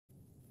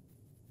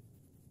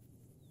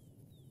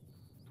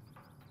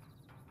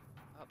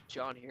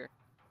John here.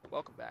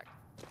 Welcome back.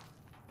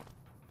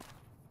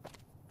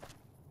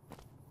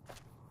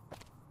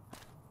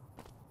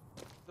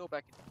 Go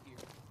back into here.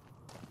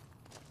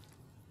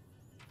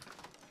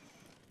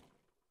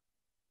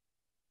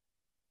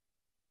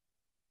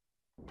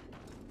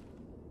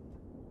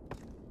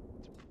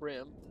 To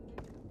Primm.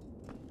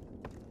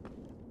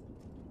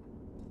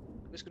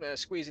 I'm just gonna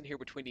squeeze in here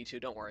between you two,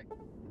 don't worry.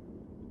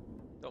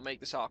 Don't make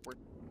this awkward.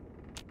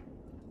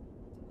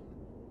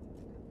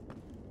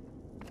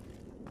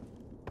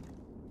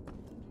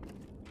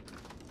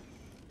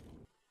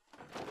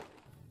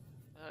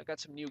 I got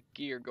some new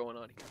gear going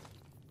on here.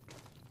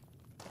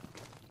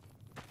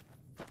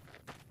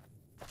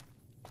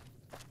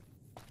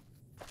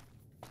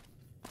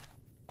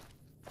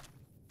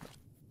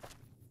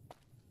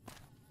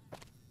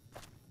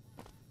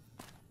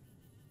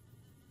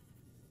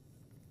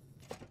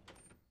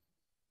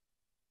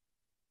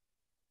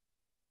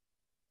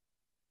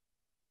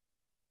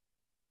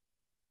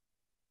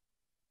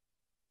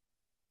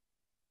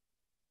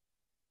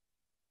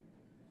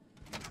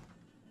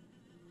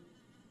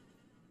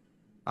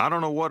 I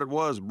don't know what it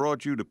was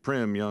brought you to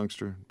Primm,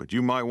 youngster, but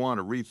you might want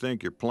to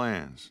rethink your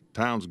plans.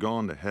 Town's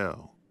gone to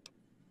hell.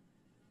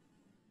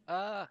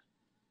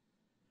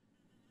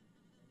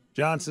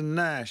 Johnson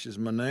Nash is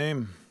my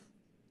name.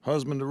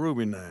 Husband to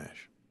Ruby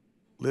Nash.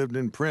 Lived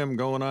in Primm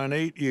going on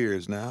 8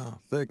 years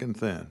now, thick and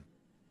thin.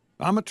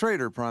 I'm a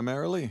trader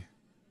primarily,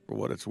 for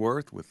what it's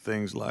worth with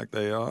things like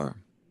they are.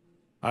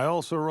 I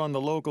also run the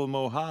local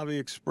Mojave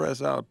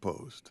Express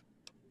outpost.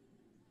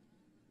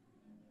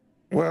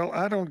 Well,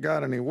 I don't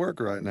got any work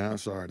right now,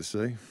 sorry to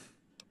say.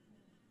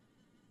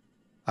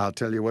 I'll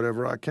tell you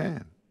whatever I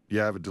can. You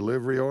have a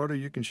delivery order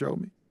you can show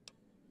me?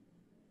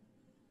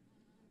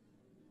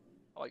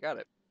 Oh, I got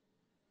it.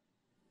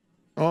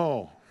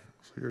 Oh,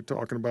 so you're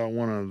talking about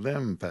one of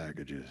them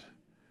packages.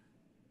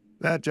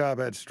 That job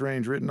had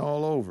strange written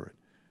all over it,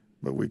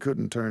 but we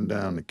couldn't turn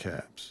down the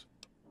caps.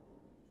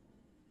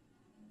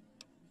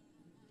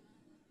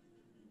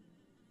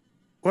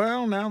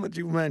 Well, now that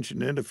you've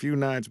mentioned it, a few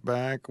nights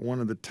back, one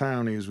of the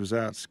townies was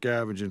out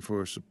scavenging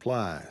for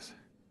supplies.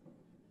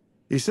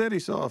 He said he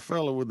saw a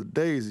fellow with a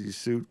daisy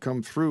suit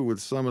come through with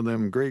some of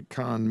them Great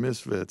Con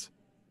misfits.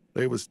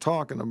 They was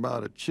talking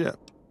about a chip.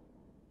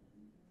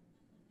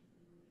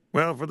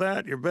 Well, for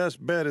that, your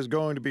best bet is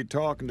going to be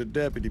talking to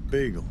Deputy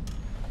Beagle.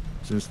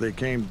 Since they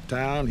came to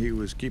town, he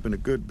was keeping a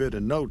good bit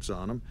of notes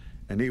on them,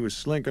 and he was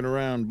slinking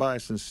around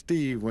Bison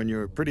Steve when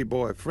your pretty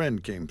boy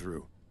friend came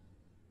through.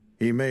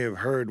 He may have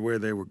heard where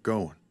they were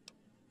going.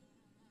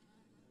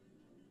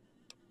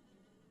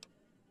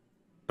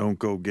 Don't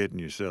go getting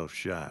yourself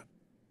shot.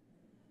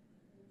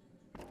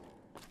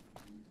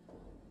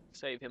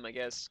 Save him, I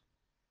guess.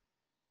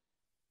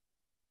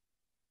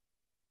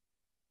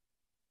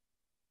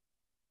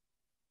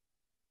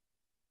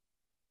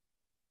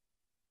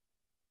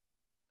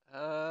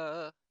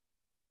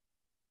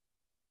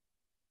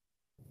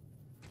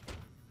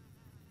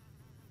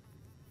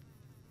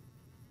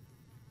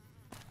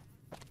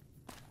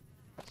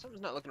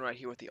 Something's not looking right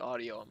here with the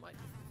audio on my...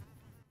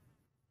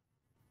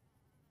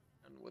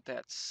 And with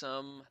that,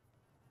 we'll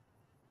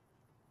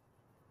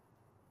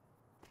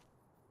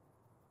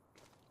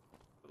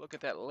look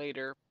at that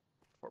later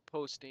before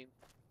posting.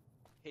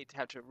 Hate to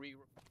have to everything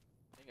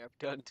I've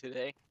done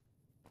today.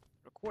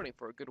 Recording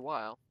for a good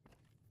while.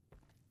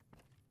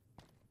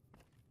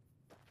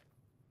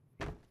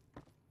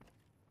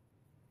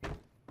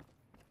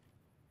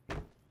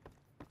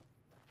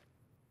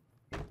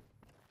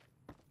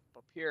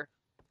 Up here.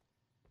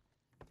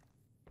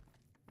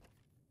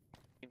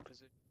 In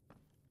position.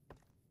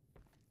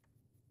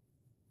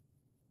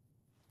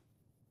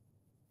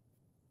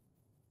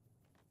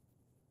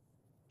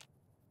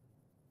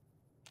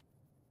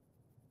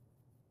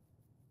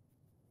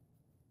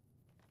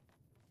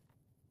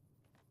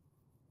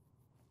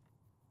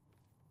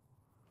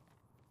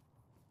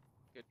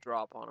 Good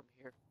drop on him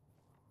here.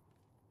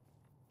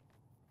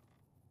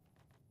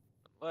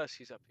 Unless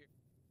he's up here.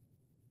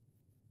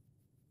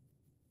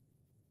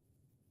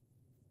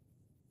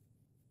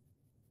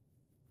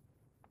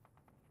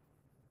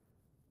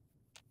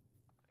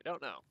 I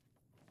don't know.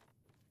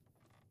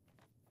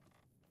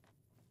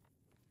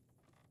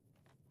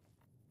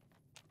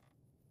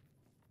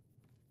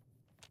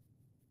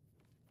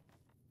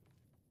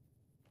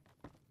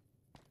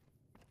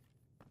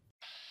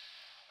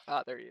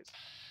 Ah, there he is.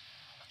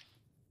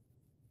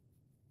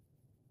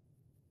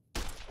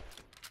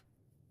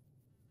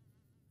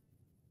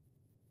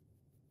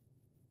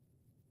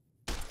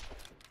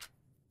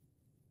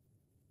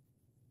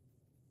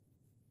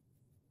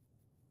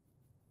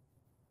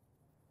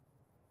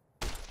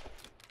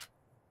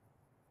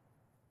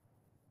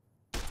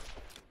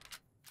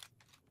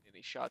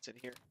 Any shots in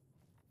here?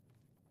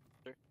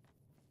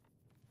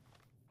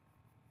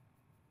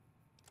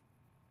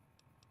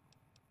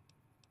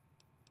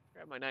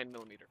 Grab my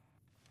 9mm.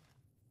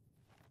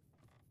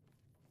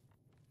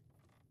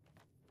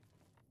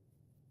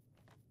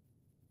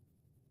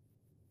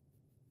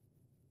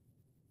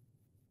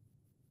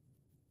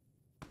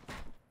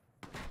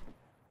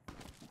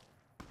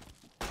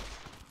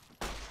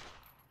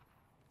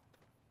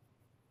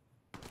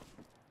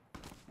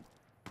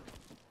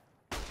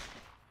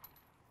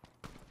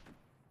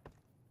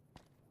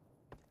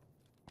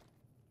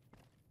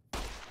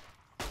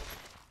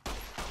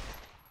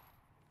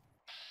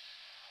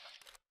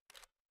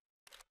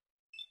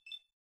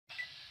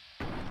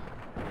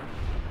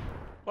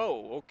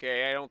 Whoa,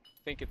 okay, I don't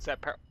think it's that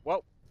power.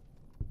 Whoa.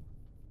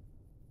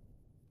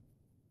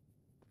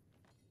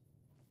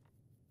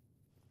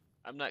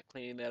 I'm not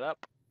cleaning that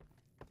up.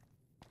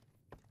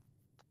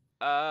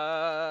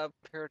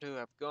 Appear to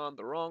have gone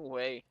the wrong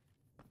way.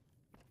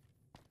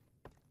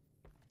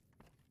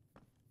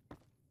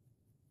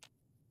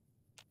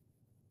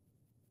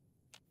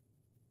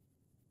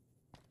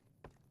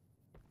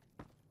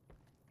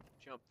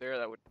 Jump there,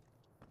 that would...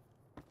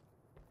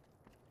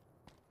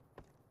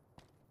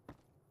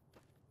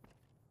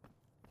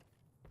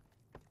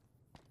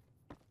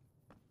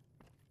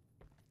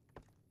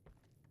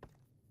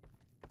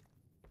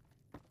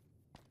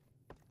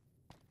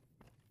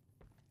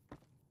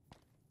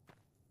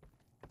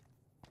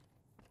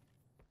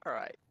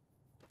 Alright.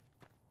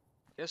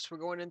 Guess we're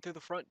going in through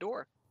the front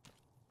door.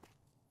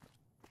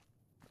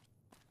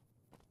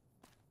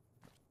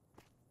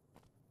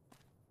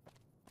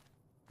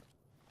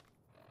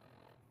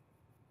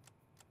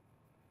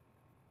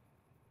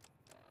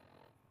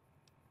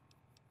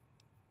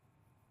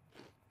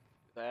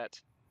 That.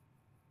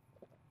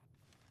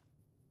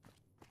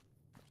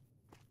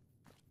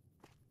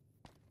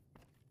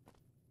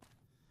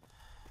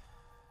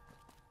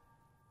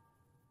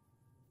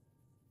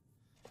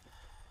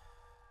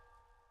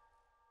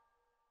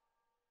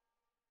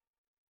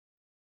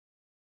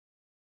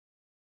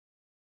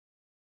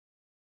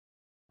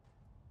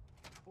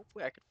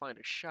 Hopefully I could find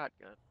a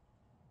shotgun.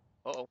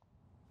 Uh-oh.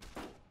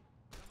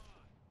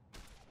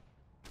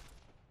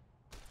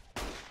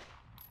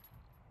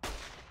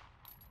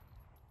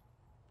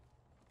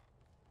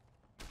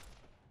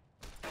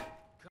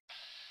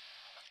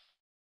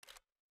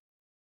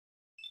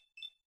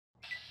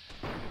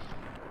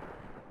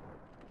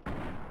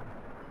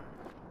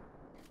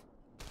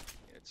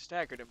 Yeah, it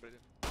staggered him, but it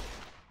didn't.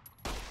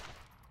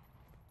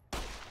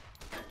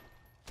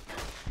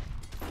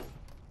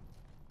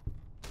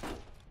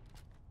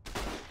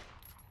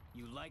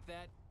 You like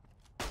that?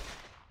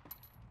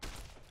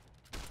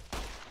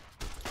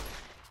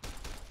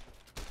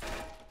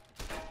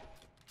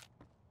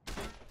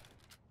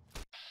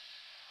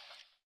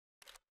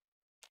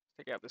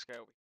 Take out this guy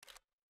over here.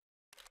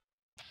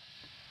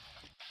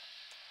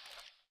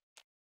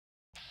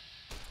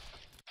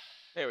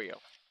 There we go.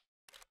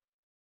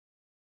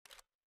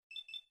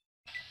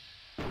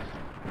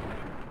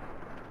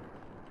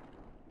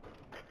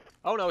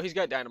 Oh no, he's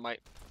got dynamite.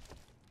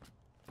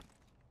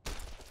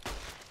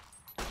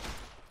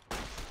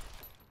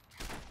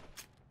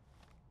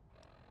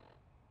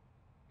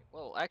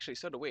 Well, actually,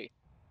 so do we.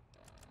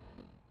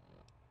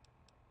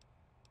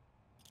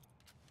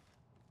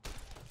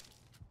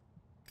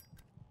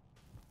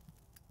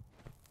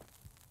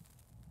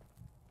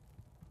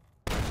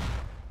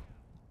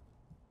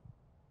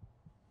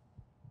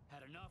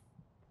 Had enough?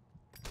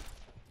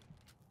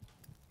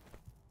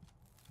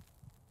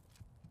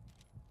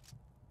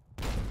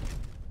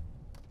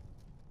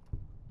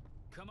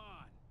 Come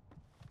on.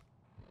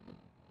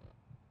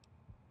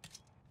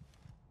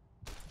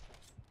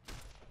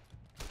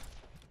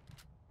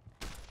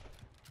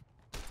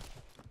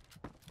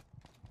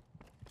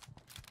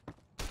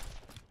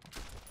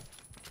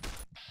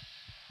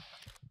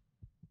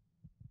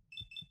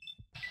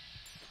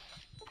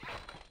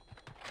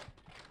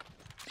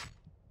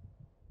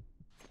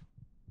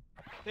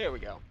 There we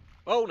go.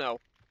 Oh no.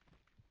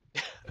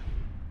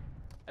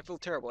 I feel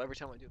terrible every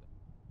time I do that.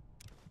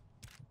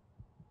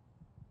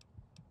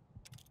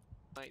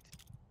 Right.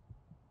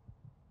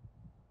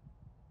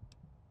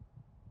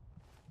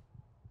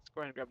 Let's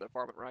go ahead and grab that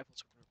varmint rifle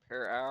so we can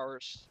repair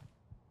ours.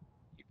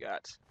 You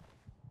got.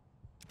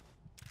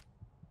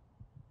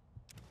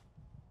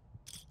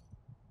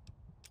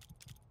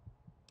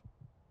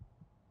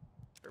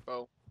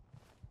 Turbo.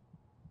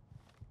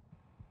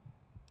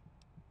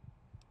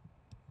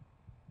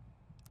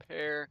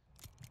 Repair.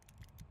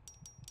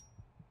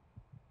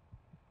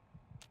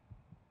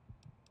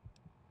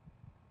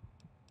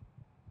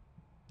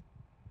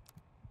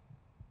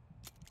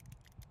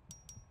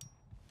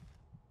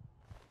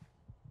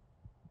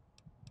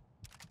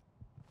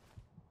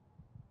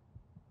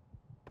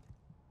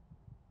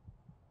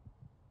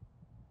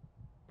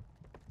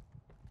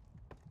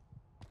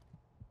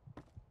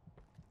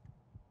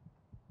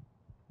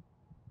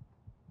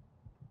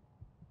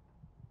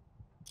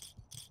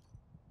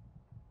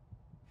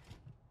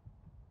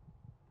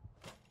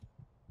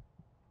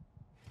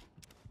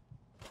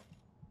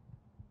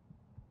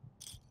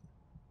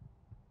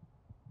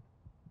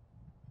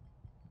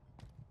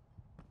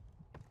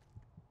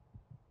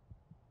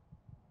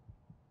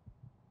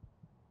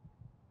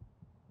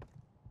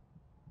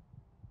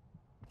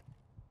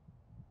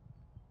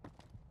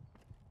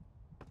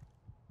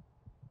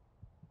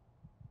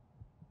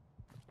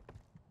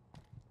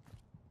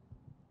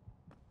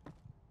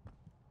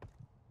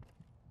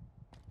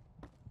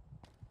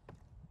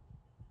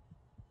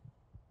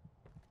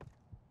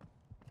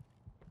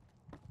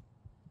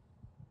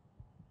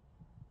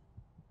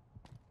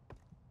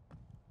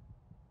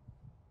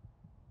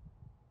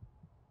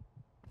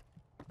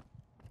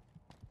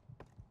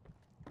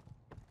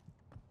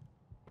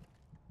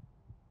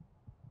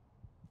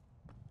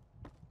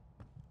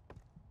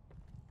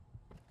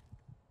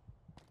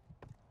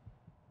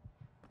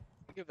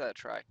 I'll give that a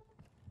try.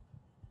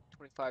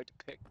 25 to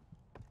pick.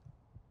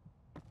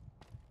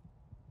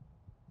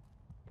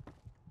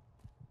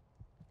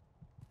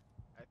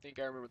 I think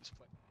I remember this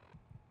play.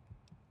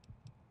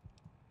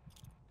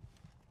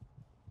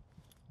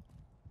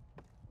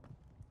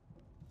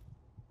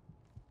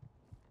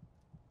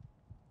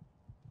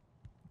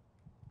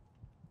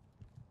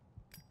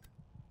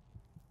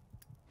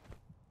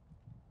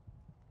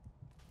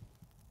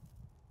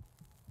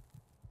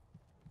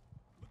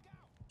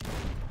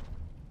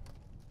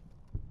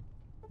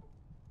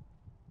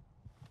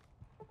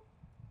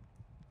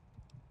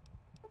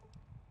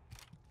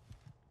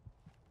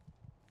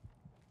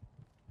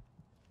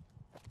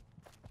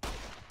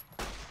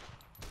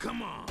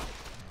 Come on.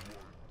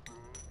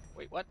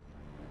 Wait, what?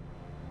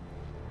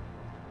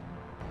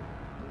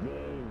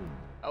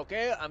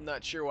 Okay, I'm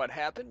not sure what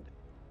happened.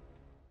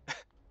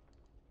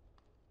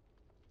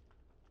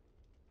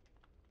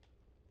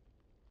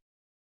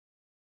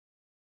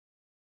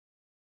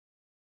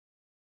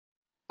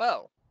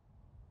 Well,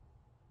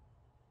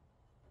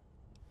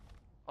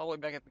 all the way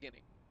back at the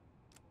beginning.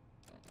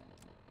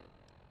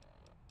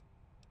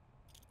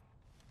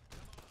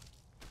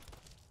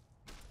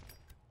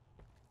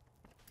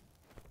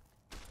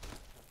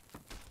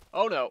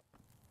 Oh no.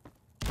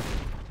 Did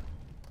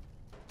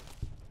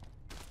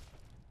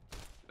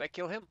I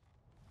kill him?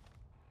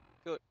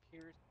 Kill it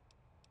here.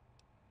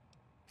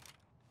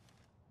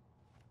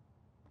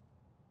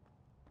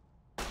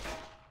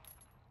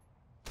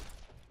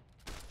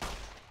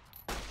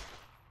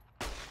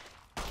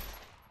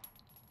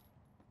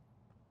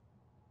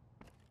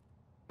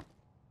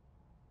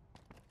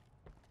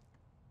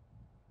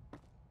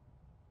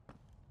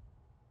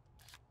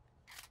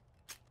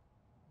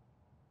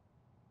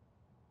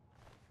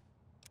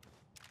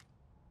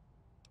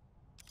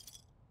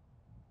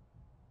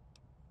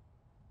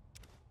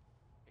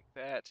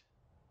 Take that.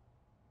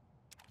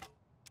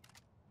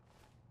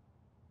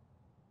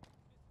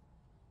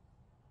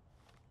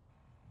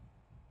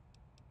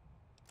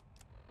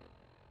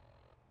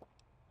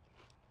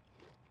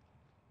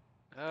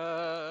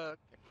 Okay.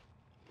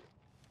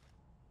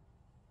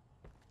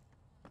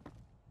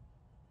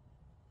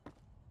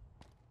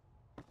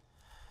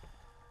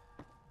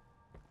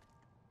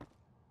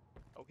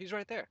 Oh, he's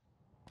right there.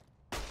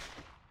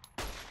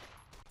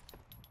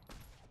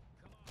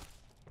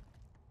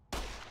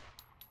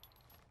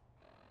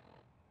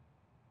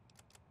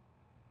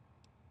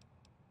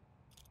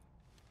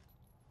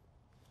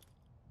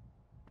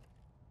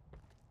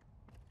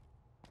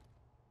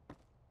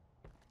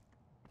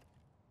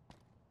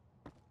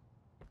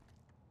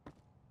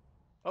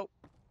 Oh.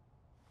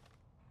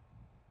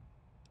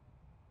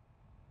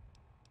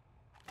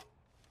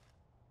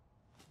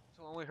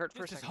 So only hurt for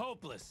a This is second.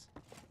 hopeless.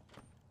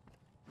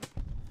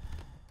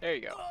 There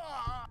you go.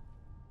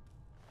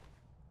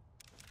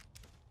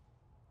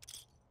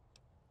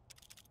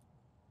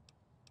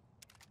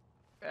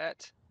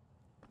 That.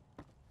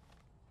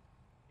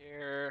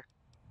 Here.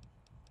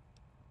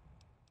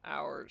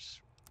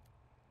 Hours.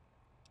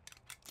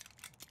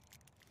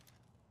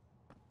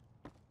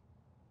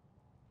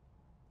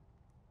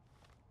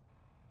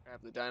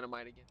 Grab the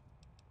dynamite again.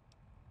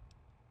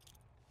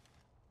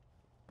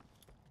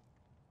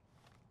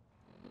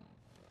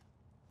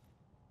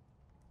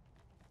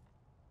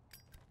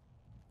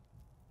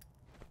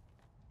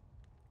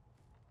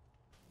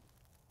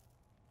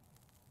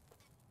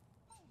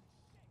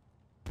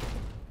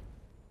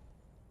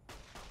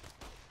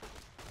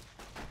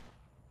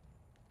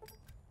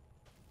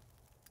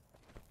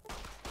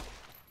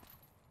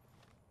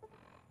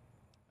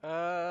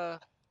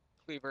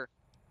 Cleaver.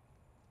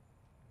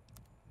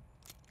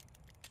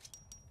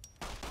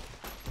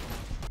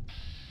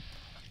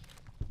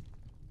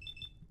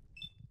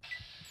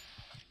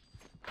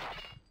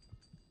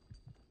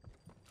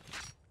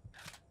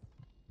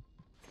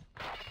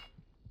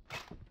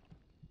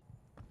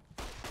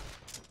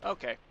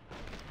 Okay.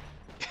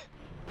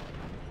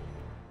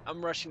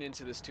 I'm rushing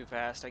into this too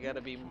fast. I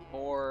gotta be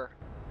more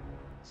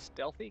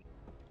stealthy.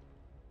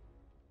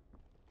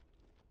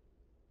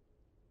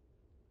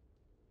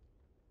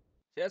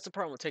 See, that's the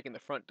problem with taking the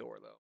front door,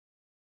 though.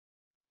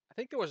 I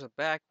think there was a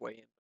back way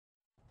in.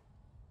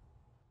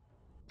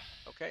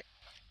 Okay.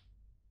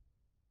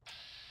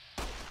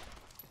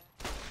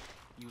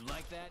 You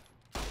like that?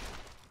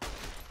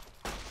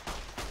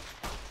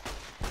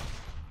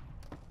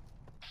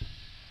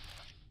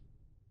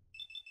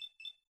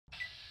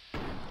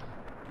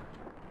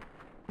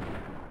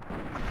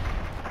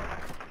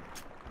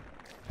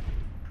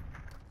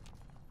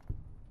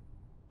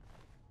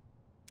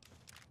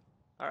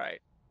 All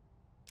right.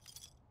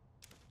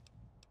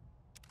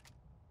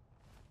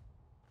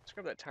 Let's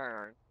grab that tire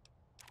iron.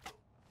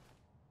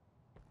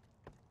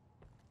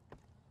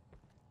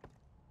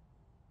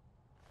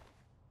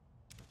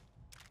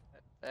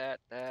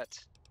 That.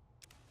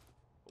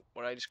 Oh,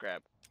 what did I just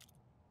grab?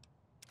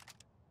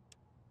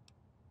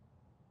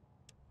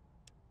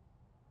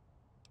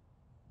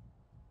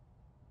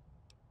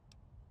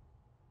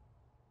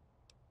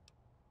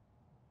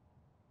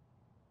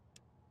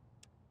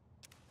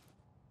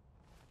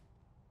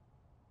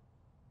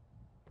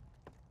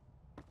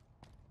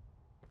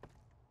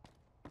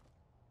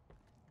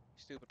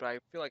 stupid, but I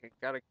feel like I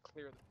gotta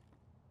clear the...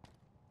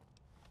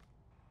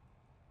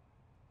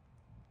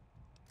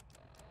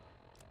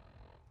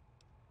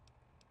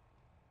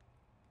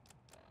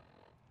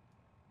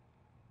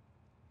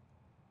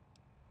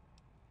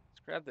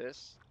 Let's grab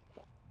this.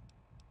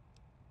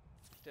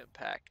 Stim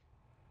pack.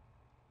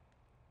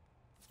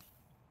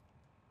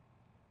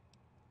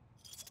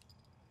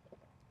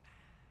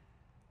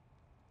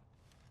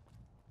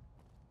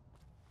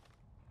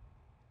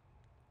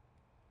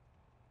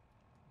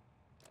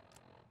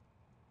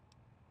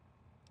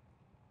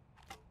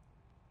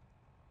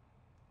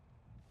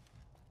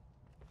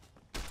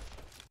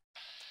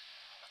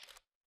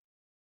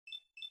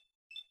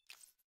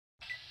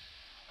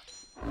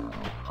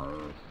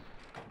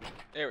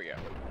 There we go.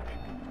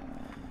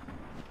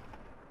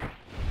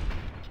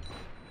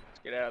 Let's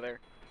get out of there.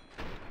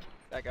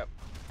 Back up.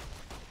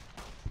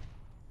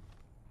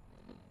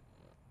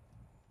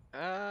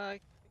 I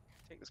think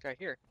take this guy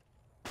here.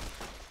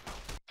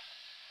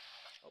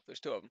 Oh, there's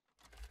two of them.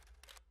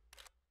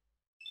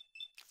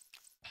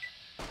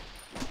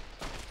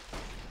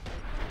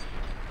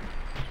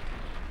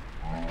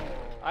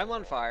 I'm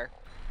on fire.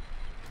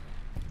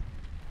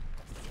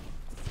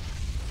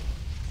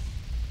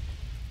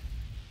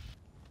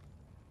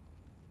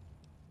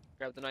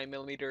 Grab the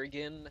 9mm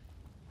again.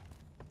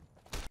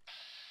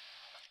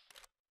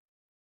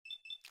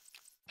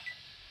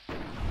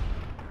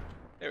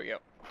 There we go.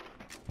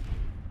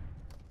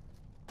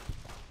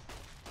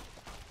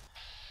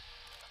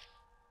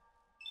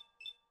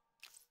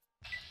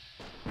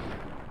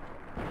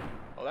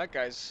 Oh, that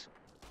guy's...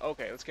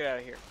 Okay, let's get out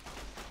of here.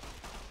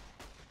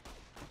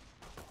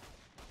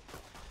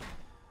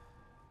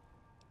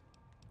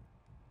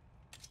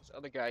 This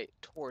other guy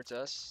towards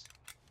us.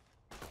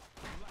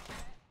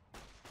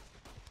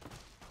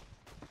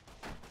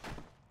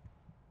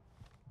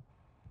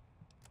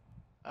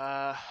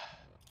 Uh...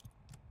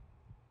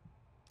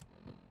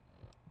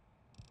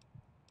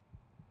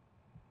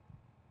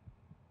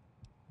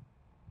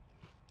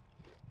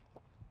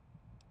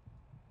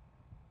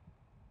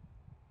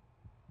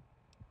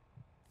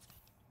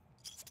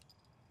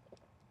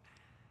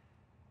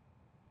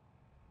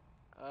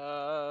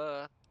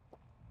 Uh...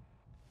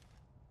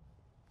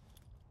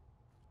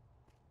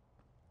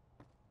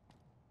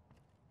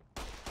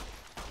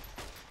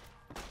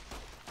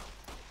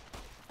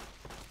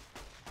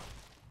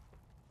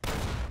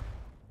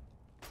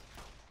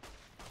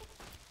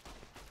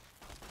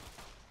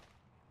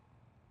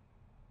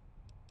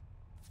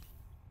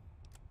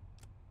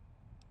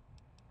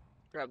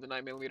 Grab the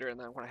 9mm and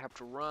then I'm gonna have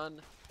to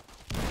run.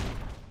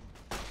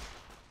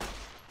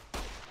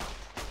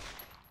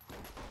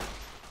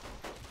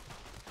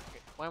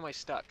 Okay, why am I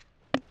stuck?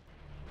 You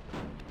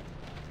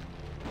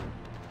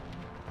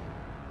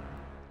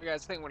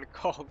guys think I'm gonna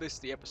call this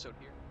the episode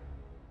here.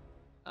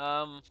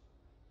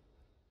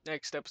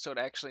 Next episode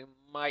actually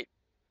might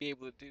be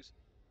able to do.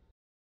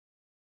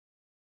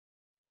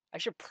 I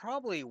should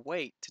probably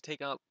wait to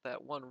take out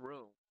that one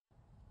room.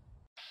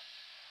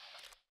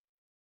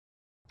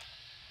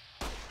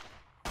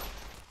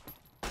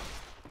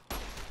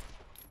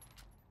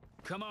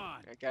 Come on.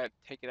 I gotta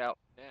take it out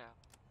now.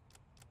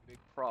 Big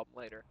problem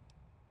later.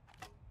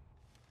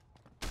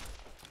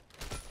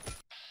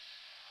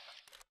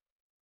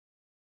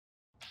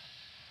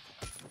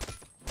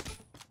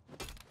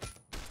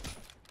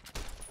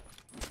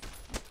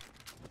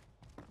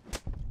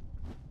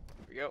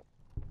 Here we go.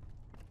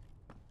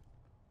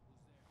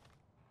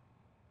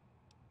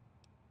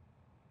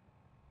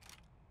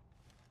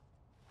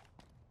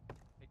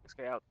 Take this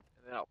guy out,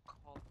 and then I'll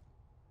call.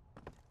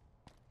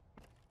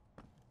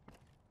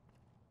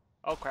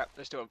 Oh crap,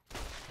 there's two of them.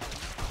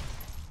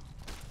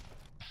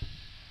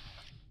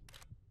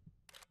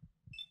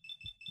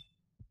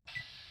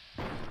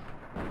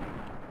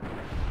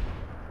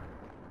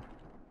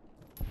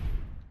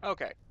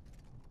 Okay.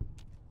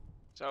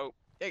 So,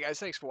 yeah guys,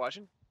 thanks for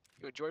watching.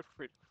 If you enjoyed, feel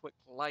free to click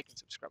like and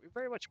subscribe. We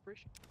very much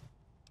appreciate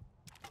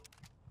it.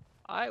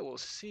 I will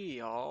see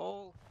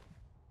y'all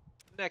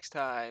next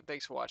time.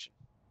 Thanks for watching.